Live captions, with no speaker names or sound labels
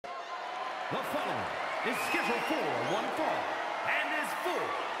The following is scheduled for one fall and is for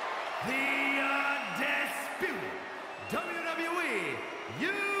the undisputed WWE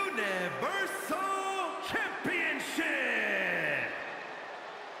Universal Championship.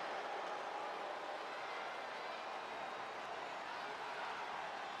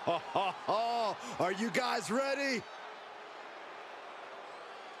 Ha ha ha! Are you guys ready?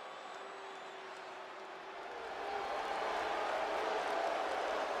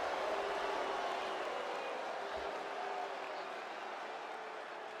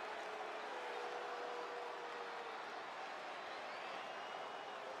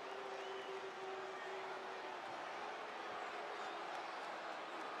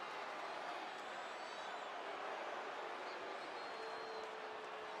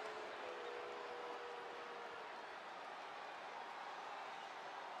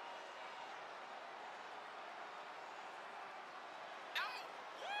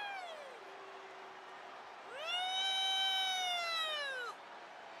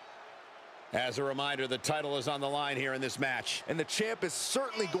 As a reminder, the title is on the line here in this match. And the champ is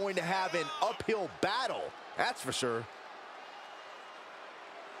certainly going to have an uphill battle, that's for sure.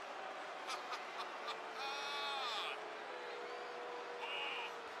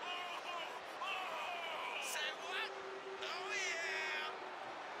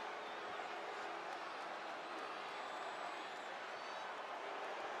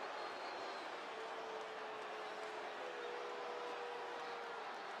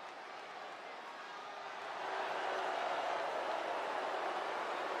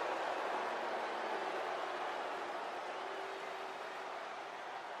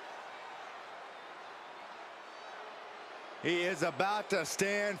 He is about to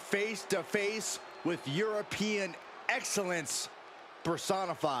stand face to face with European excellence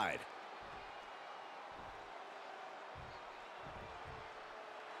personified.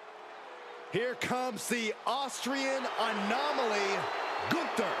 Here comes the Austrian anomaly,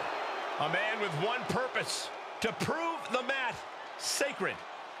 Gunther. A man with one purpose: to prove the mat sacred.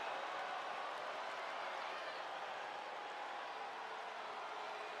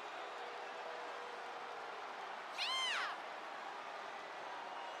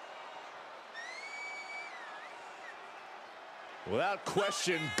 Without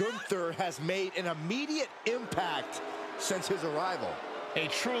question, Gunther has made an immediate impact since his arrival. A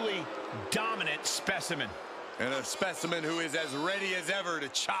truly dominant specimen. And a specimen who is as ready as ever to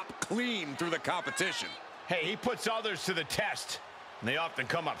chop clean through the competition. Hey, he puts others to the test, and they often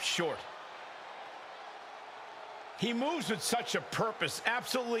come up short. He moves with such a purpose,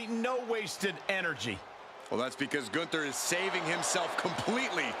 absolutely no wasted energy. Well, that's because Gunther is saving himself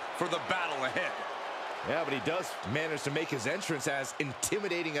completely for the battle ahead. Yeah, but he does manage to make his entrance as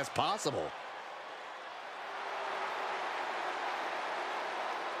intimidating as possible.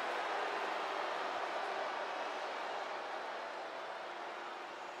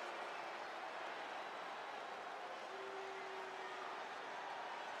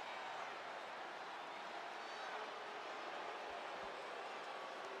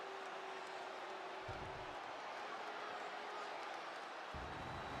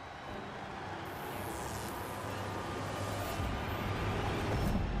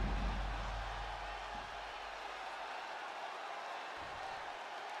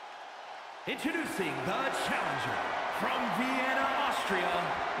 Introducing the challenger from Vienna, Austria,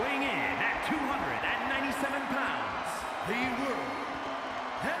 weighing in at 297 pounds, the World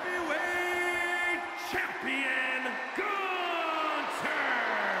Heavyweight Champion, Gunther!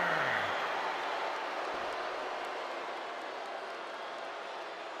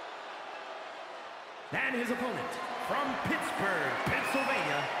 And his opponent from Pittsburgh,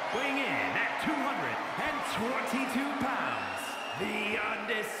 Pennsylvania, weighing in at 222 pounds, the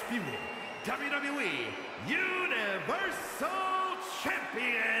undisputed WWE Universal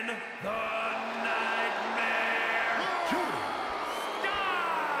Champion, the Nightmare, Drew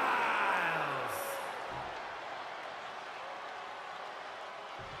Styles.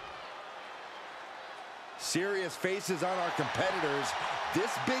 Serious faces on our competitors. This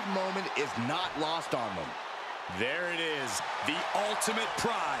big moment is not lost on them. There it is, the ultimate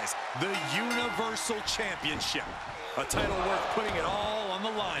prize, the Universal Championship. A title worth putting it all on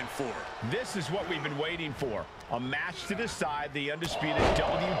the line for. This is what we've been waiting for. A match to decide the undisputed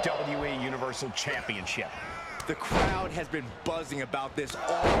WWE Universal Championship. The crowd has been buzzing about this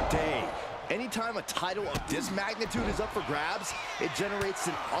all day. Anytime a title of this magnitude is up for grabs, it generates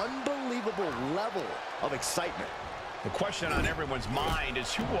an unbelievable level of excitement. The question on everyone's mind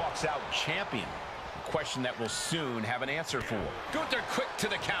is who walks out champion? A question that we'll soon have an answer for. Gunther quick to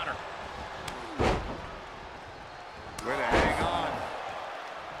the counter. Way to hang on.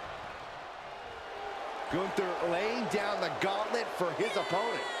 Gunther laying down the gauntlet for his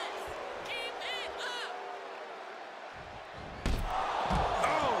opponent.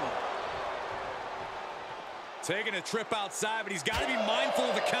 Oh! Taking a trip outside, but he's got to be mindful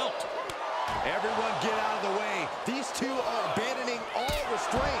of the count. Everyone get out of the way. These two are abandoning all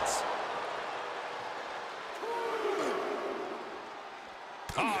restraints.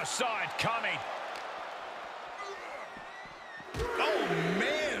 Oh, saw it coming. Oh,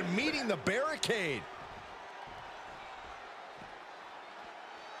 man, meeting the barricade.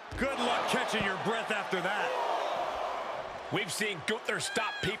 Good luck catching your breath after that. We've seen Gunther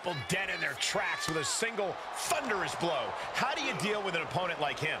stop people dead in their tracks with a single thunderous blow. How do you deal with an opponent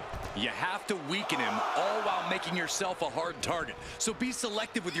like him? You have to weaken him, all while making yourself a hard target. So be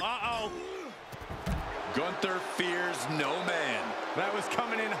selective with your... Uh-oh. Gunther fears no man. That was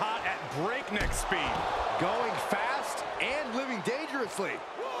coming in hot at breakneck speed. Going fast and living dangerously.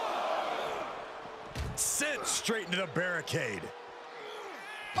 Sent straight into the barricade.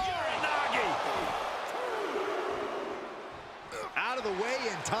 Uranagi! Out of the way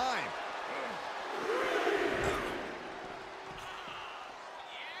in time.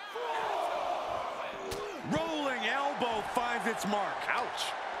 Rolling elbow finds its mark.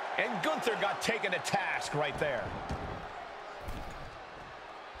 Ouch. And Gunther got taken to task right there.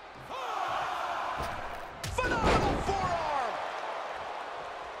 Phenomenal forearm.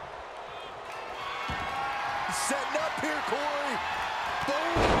 Setting up here, Corey.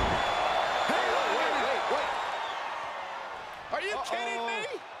 Boom. Hey, wait. Are you kidding me?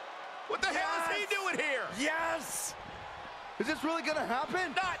 What the hell is he doing here? Yes! Is this really gonna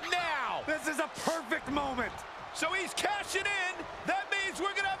happen? Not now! This is a perfect moment. So he's cashing in. That means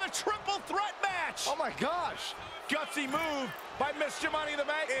we're gonna have a triple threat match. Oh my gosh. Gutsy move by Mr. Money in the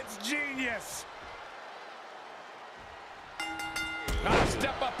Bank. It's genius.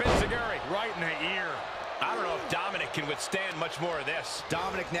 Step up Enziguri. Right in the ear. I don't know if Dominic can withstand much more of this.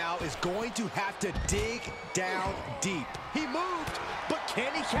 Dominic now is going to have to dig down deep. He moved, but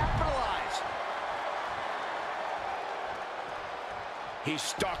can he capitalize? He's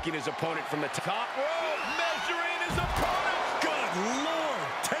stalking his opponent from the top rope, measuring his opponent. Good Lord,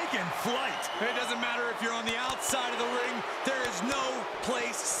 taking flight. It doesn't matter if you're on the outside of the ring. There is no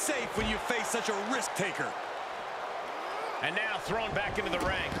place safe when you face such a risk taker. And now thrown back into the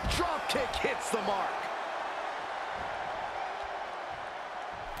ring. Drop kick hits the mark.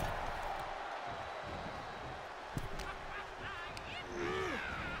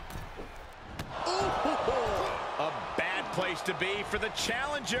 A bad place to be for the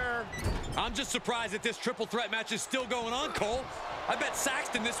challenger. I'm just surprised that this triple threat match is still going on, Cole. I bet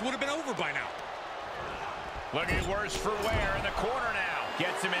Saxton this would have been over by now. Looking worse for wear in the corner now.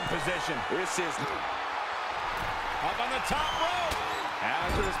 Gets him in position. This is Up on the top rope.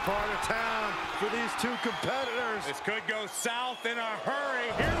 hazardous part of town for these two competitors. This could go south in a hurry.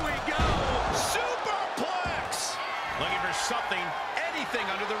 Here we go. Superplex. Looking for something, anything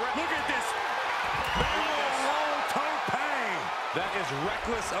under the ring. Look at this. Tope. That is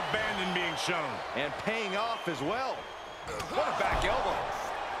reckless abandon being shown. And paying off as well. What a back elbow.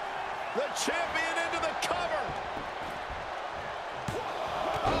 The champion into the cover.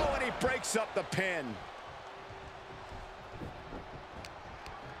 Oh, and he breaks up the pin.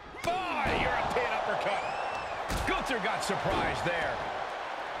 Oh, European uppercut. Gunther got surprised there.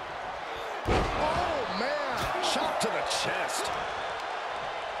 Oh, man. Shot to the chest.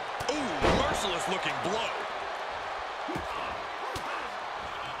 Ooh, merciless looking blow.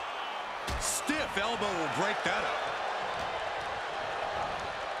 Stiff elbow will break that up.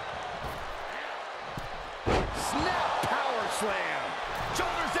 Snap power slam.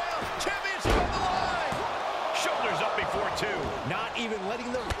 Shoulders down. Championship on the line. Shoulders up before two. Not even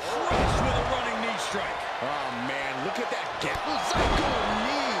letting them Crush with a running knee strike. Oh, man, look at that Gecko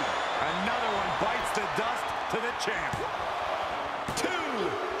knee. Another one bites the dust to the champ. Two.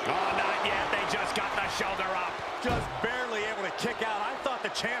 Oh, not yet. They just got the shoulder up. Just barely able to kick out. I thought the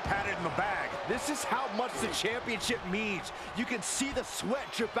champ had it in the bag. This is how much the championship means. You can see the sweat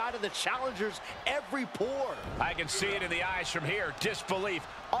drip out of the challenger's every pore. I can see it in the eyes from here. Disbelief.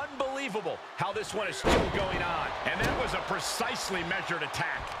 Unbelievable how this one is still going on. And that was a precisely measured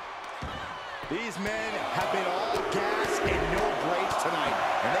attack. These men have been all gas and no brakes tonight,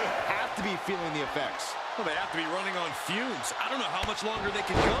 and they have to be feeling the effects. Well, they have to be running on fumes. I don't know how much longer they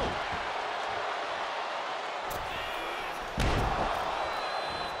can go.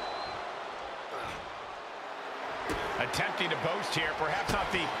 Attempting to boast here, perhaps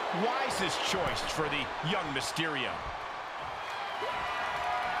not the wisest choice for the young Mysterio.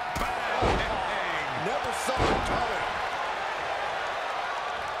 Bang! Never saw it coming.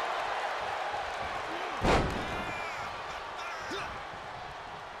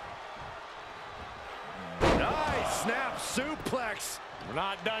 We're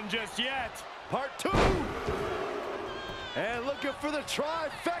not done just yet. Part 2. And looking for the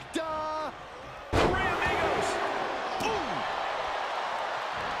trifecta. 3 amigos. Boom.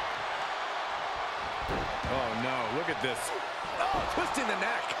 Oh, no. Look at this. Oh, twisting the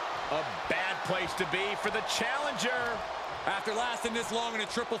neck. A bad place to be for the challenger. After lasting this long in a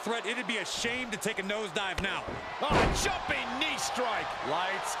triple threat, it'd be a shame to take a nosedive now. Oh, jumping knee strike.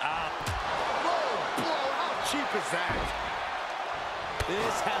 Lights out. Whoa, blow. How cheap is that?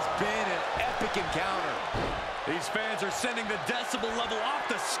 This has been an epic encounter. These fans are sending the decibel level off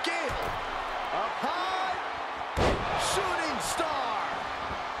the scale. Up high. Shooting star.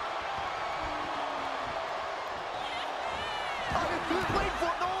 I've been waiting for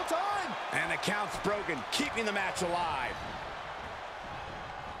it the whole time. And the count's broken, keeping the match alive.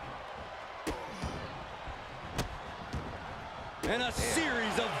 And a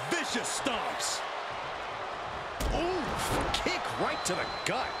series of vicious stomps. Oof, kick right to the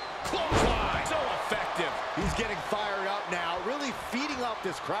gut. Clothesline. So effective. He's getting fired up now, really feeding off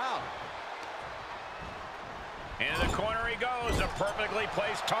this crowd. Into the corner he goes, a perfectly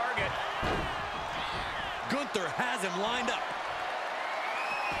placed target. Gunther has him lined up.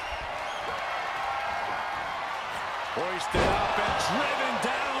 Hoisted up and driven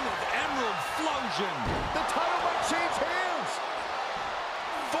down with Emerald Flosion. The title might change hands.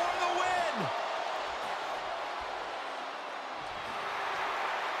 For the win.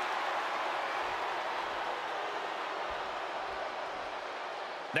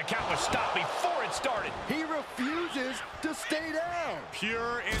 The count was stopped before it started. He refuses to stay down.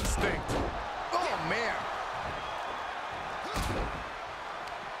 Pure instinct. Oh, man.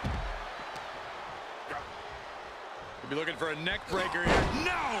 Be looking for a neck breaker here.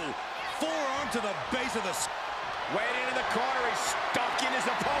 No! Forearm to the base of the... Waiting in the corner, he's stalking his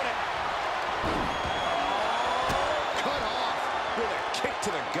opponent. Cut off with a kick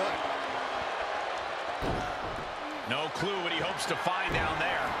to the gut. No clue what he hopes to find down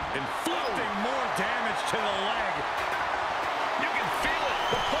there. Inflicting more damage to the leg. You can feel it.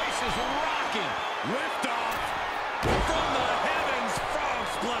 The place is rocking. Lift off from the heavens. Frog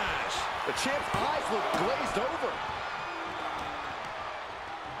splash. The champ's eyes look glazed over.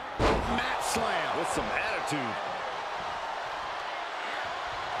 Mat slam with some attitude.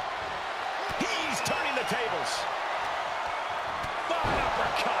 He's turning the tables. Fine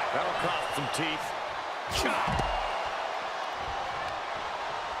uppercut. That'll cost some teeth. Chop.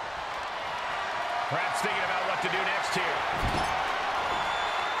 Perhaps thinking about what to do next here.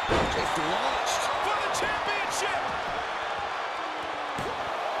 Just launched. For the championship.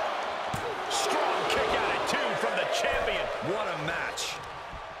 Strong kick out at 2 from the champion. What a match.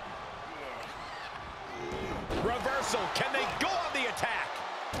 Reversal. Can they go on the attack?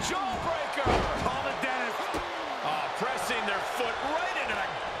 Jawbreaker. Call it Dennis. Pressing their foot right into the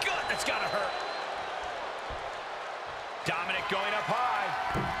gut. That's got to hurt. Dominic going up high.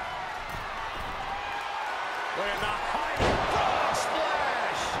 Look at the high Frog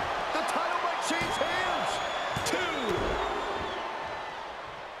splash. The title might change hands. 2.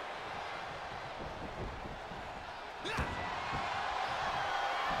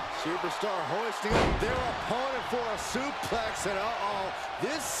 Superstar hoisting up their opponent for a suplex, and uh-oh,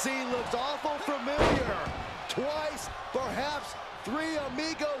 this scene looks awful familiar. Twice, perhaps 3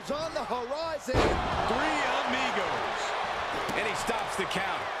 amigos on the horizon. 3 amigos. And he stops the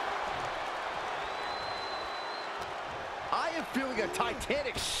count. I am feeling a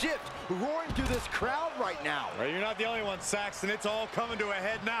titanic shift roaring through this crowd right now. Well, you're not the only one, Saxton. It's all coming to a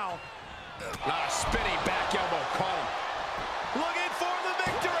head now. Spinning back elbow caught him. Looking for the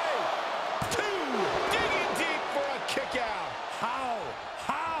victory. 2. Digging deep for a kick out. How?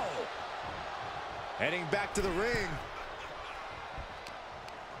 How? Heading back to the ring.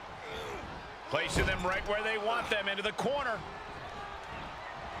 Placing them right where they want them, into the corner.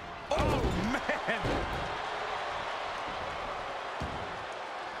 Oh, man.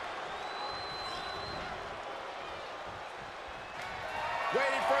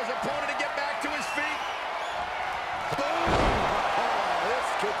 Waiting for his opponent to get back to his feet. Boom! Oh, this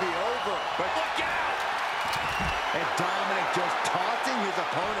could be over. But look out! And Dominic just taunting his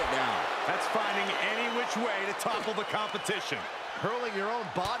opponent now. That's finding any which way to topple the competition. Hurling your own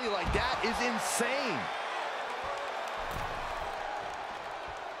body like that is insane.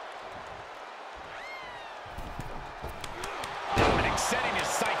 Dominic setting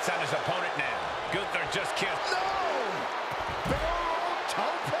his sights on his opponent now. Gunther just kissed. No! Barrel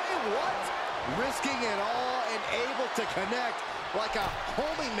tope? What? Risking it all and able to connect like a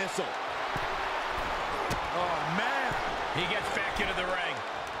homing missile. Oh, man. He gets back into the ring.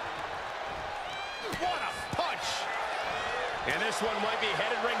 What a punch! And this one might be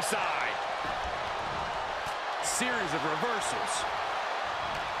headed ringside. Series of reversals.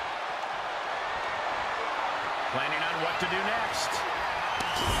 Planning on what to do next.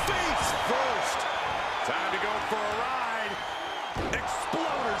 Face first. Time to go for a ride.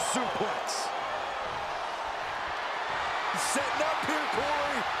 Exploder suplex. Setting up here,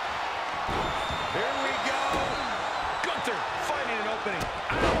 Corey. Here we go. Gunther finding an opening.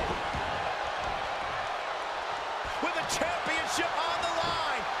 Ow. With the championship on the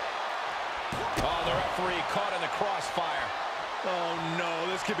line. Oh, the referee caught in the crossfire. Oh,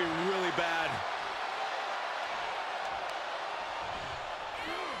 no. This could be really bad.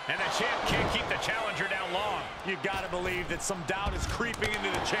 And the champ can't keep the challenger down long. You got to believe that some doubt is creeping into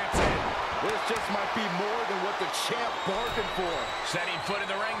the champ's head. This just might be more than what the champ bargained for. Setting foot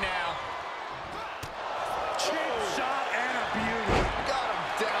in the ring now. Cheap shot and a beauty. Got him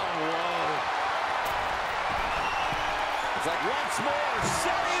down low. It's like once more,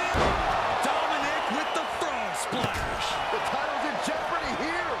 setting it up. Dominic with the frog splash. The title's in jeopardy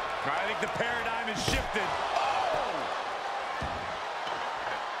here. I think the paradigm has shifted.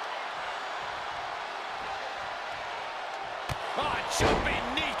 Jumping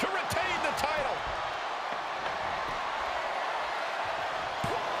knee to retain the title.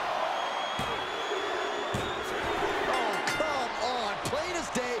 Oh, come on. Plain as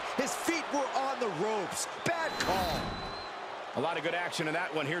day, his feet were on the ropes. Bad call. A lot of good action in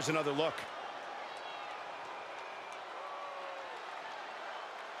that one. Here's another look.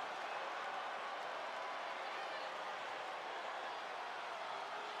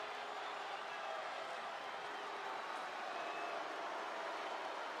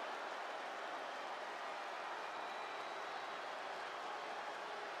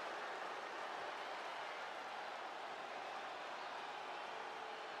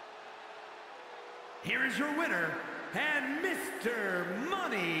 Here is your winner, and Mr.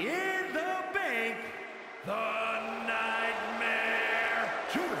 Money in the Bank, the Nightmare,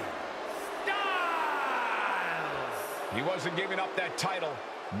 Styles. He wasn't giving up that title.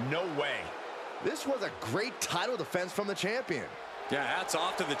 No way. This was a great title defense from the champion. Yeah, hats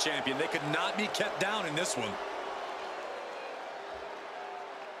off to the champion. They could not be kept down in this one.